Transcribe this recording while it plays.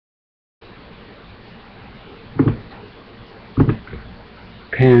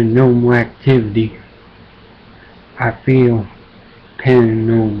paranormal activity. I feel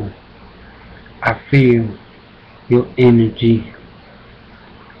paranormal. I feel your energy.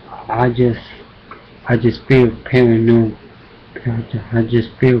 I just feel paranormal. I just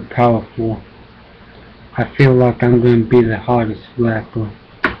feel powerful. I feel like I'm gonna be the hardest rapper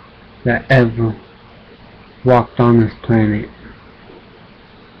that ever walked on this planet.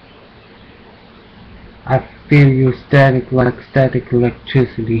 I feel your static like static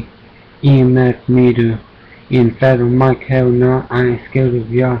electricity, EMF meter, and Fatal Mike, hell no, I ain't scared of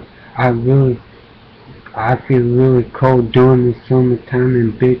y'all. I feel really cold during the summertime,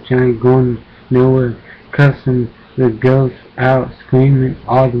 and bitch, I ain't going nowhere, cussing the ghosts out, screaming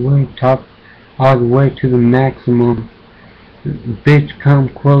all the way to the maximum. Bitch, come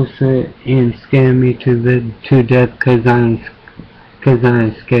closer and scare me to death, cause I ain't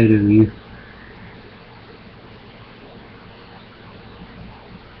scared of you.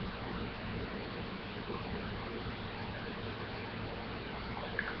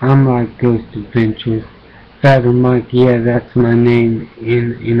 I'm like Ghost Adventures. Fatal Mike, yeah, that's my name,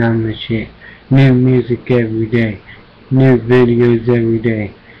 and I'm the shit. New music every day. New videos every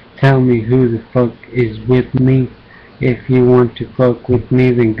day. Tell me who the fuck is with me. If you want to fuck with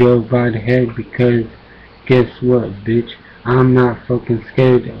me, then go right ahead, because guess what, bitch? I'm not fucking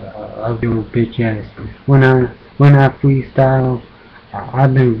scared of your bitch ass. When I freestyle,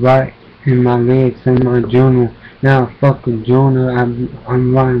 I've been writing my lyrics in my journal. Now fuck a journal,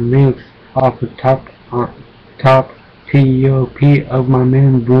 I'm writing lyrics off the top top of my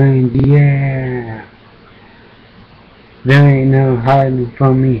membrane, yeah. There ain't no hiding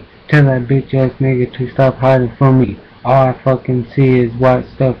from me. Tell that bitch ass nigga to stop hiding from me. All I fucking see is white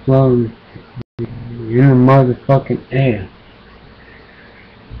stuff floating in the motherfucking air.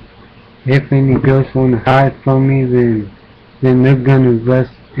 If any ghosts wanna hide from me, then they're gonna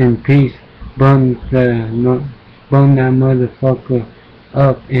rest in peace. Burn that motherfucker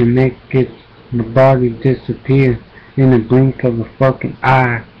up and make its body disappear in a blink of a fucking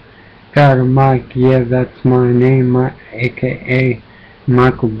eye. Fatal Mike, yeah, that's my name, aka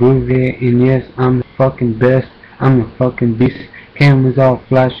Michael Bouvier, and yes, I'm the fucking best. I'm the fucking beast. Cameras all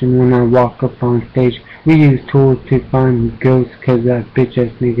flashing when I walk up on stage. We use tools to find ghosts, cause that bitch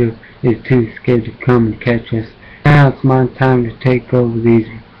ass nigga is too scared to come and catch us. Now it's my time to take over these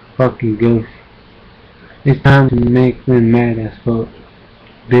fucking ghosts. It's time to make them mad as fuck,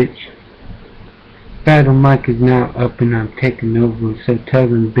 bitch. Fatal Mike is now up and I'm taking over, so tell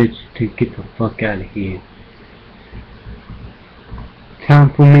them bitch to get the fuck out of here.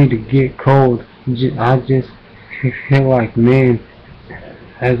 Time for me to get cold. I just feel like, man,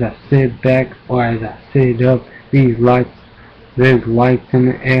 as I sit back or as I sit up, there's lights in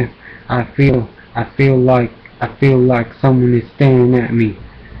the air. I feel like someone is staring at me.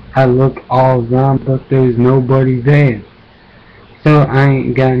 I look all around, but there's nobody there. So I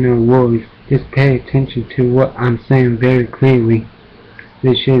ain't got no worries. Just pay attention to what I'm saying very clearly.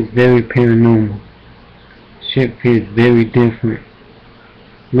 This shit is very paranormal. Shit feels very different.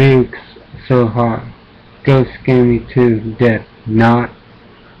 Lyrics so hard. Ghosts scare me to death. Not.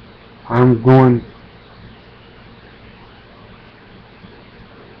 I'm going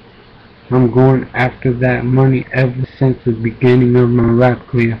after that money ever since the beginning of my rap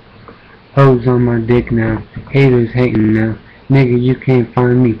career. Hoes on my dick now. Haters hating now. Nigga, you can't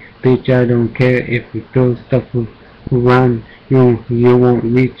find me. Bitch, I don't care if you throw stuff around. You won't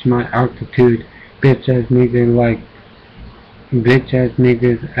reach my altitude. Bitch ass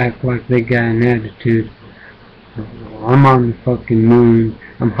niggas act like they got an attitude. I'm on the fucking moon.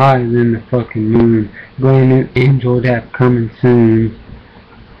 I'm higher than the fucking moon. Brand new Android app coming soon.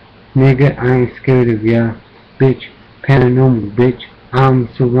 Nigga, I ain't scared of ya. Bitch, paranormal bitch. I'm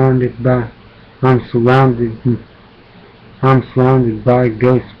surrounded by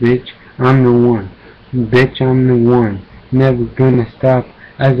ghosts, bitch. I'm the one. Bitch, I'm the one. Never gonna stop.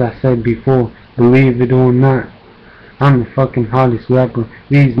 As I said before, believe it or not, I'm the fucking hottest rapper.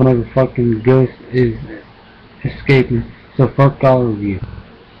 These motherfucking ghosts is escaping. So fuck all of you.